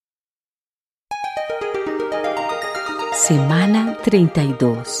Semana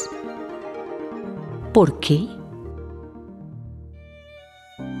 32. ¿Por qué?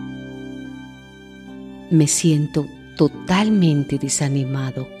 Me siento totalmente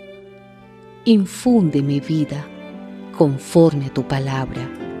desanimado. Infúndeme vida conforme a tu palabra.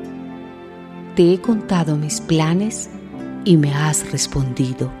 Te he contado mis planes y me has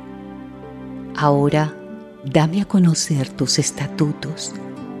respondido. Ahora dame a conocer tus estatutos.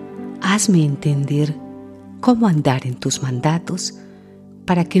 Hazme entender cómo andar en tus mandatos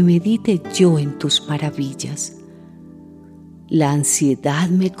para que medite yo en tus maravillas. La ansiedad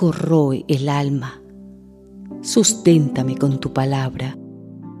me corroe el alma. Susténtame con tu palabra.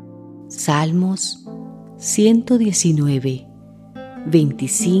 Salmos 119,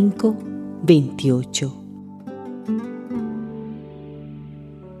 25, 28.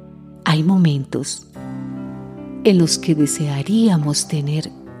 Hay momentos en los que desearíamos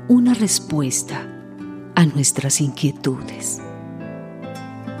tener una respuesta a nuestras inquietudes.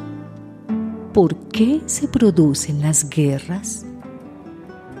 ¿Por qué se producen las guerras?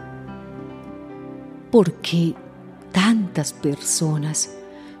 ¿Por qué tantas personas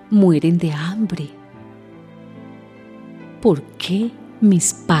mueren de hambre? ¿Por qué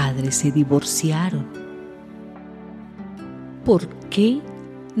mis padres se divorciaron? ¿Por qué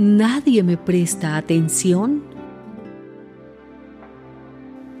nadie me presta atención?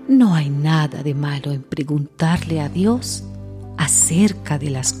 No hay nada de malo en preguntarle a Dios acerca de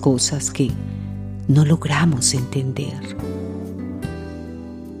las cosas que no logramos entender.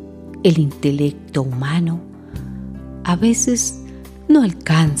 El intelecto humano a veces no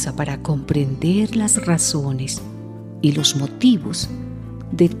alcanza para comprender las razones y los motivos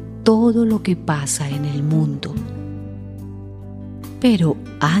de todo lo que pasa en el mundo. Pero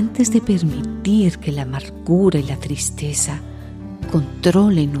antes de permitir que la amargura y la tristeza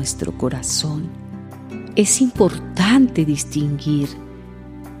controlen nuestro corazón, es importante distinguir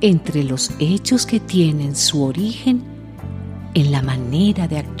entre los hechos que tienen su origen en la manera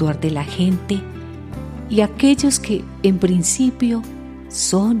de actuar de la gente y aquellos que en principio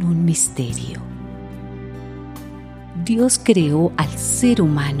son un misterio. Dios creó al ser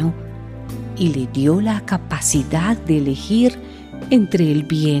humano y le dio la capacidad de elegir entre el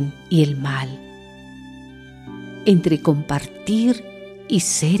bien y el mal, entre compartir y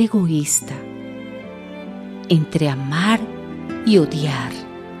ser egoísta, entre amar y odiar,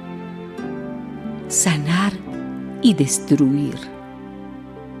 sanar y destruir.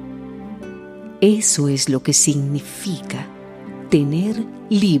 Eso es lo que significa tener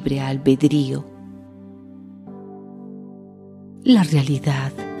libre albedrío. La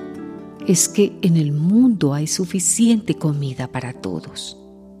realidad es que en el mundo hay suficiente comida para todos,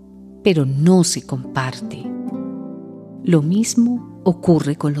 pero no se comparte. Lo mismo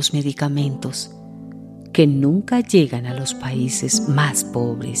ocurre con los medicamentos, que nunca llegan a los países más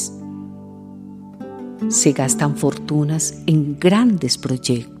pobres. Se gastan fortunas en grandes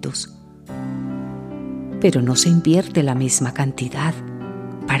proyectos, pero no se invierte la misma cantidad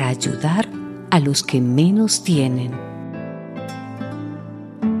para ayudar a los que menos tienen.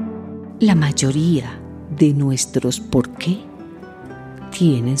 La mayoría de nuestros por qué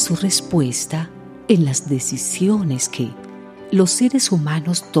tienen su respuesta en las decisiones que los seres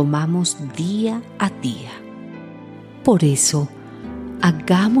humanos tomamos día a día. Por eso,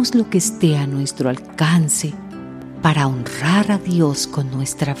 hagamos lo que esté a nuestro alcance para honrar a Dios con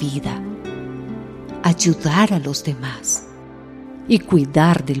nuestra vida, ayudar a los demás y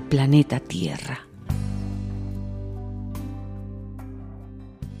cuidar del planeta Tierra.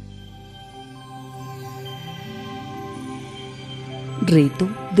 Reto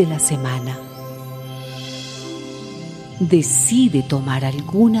de la semana. Decide tomar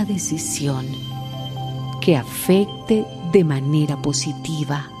alguna decisión que afecte de manera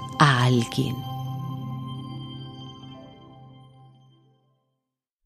positiva a alguien.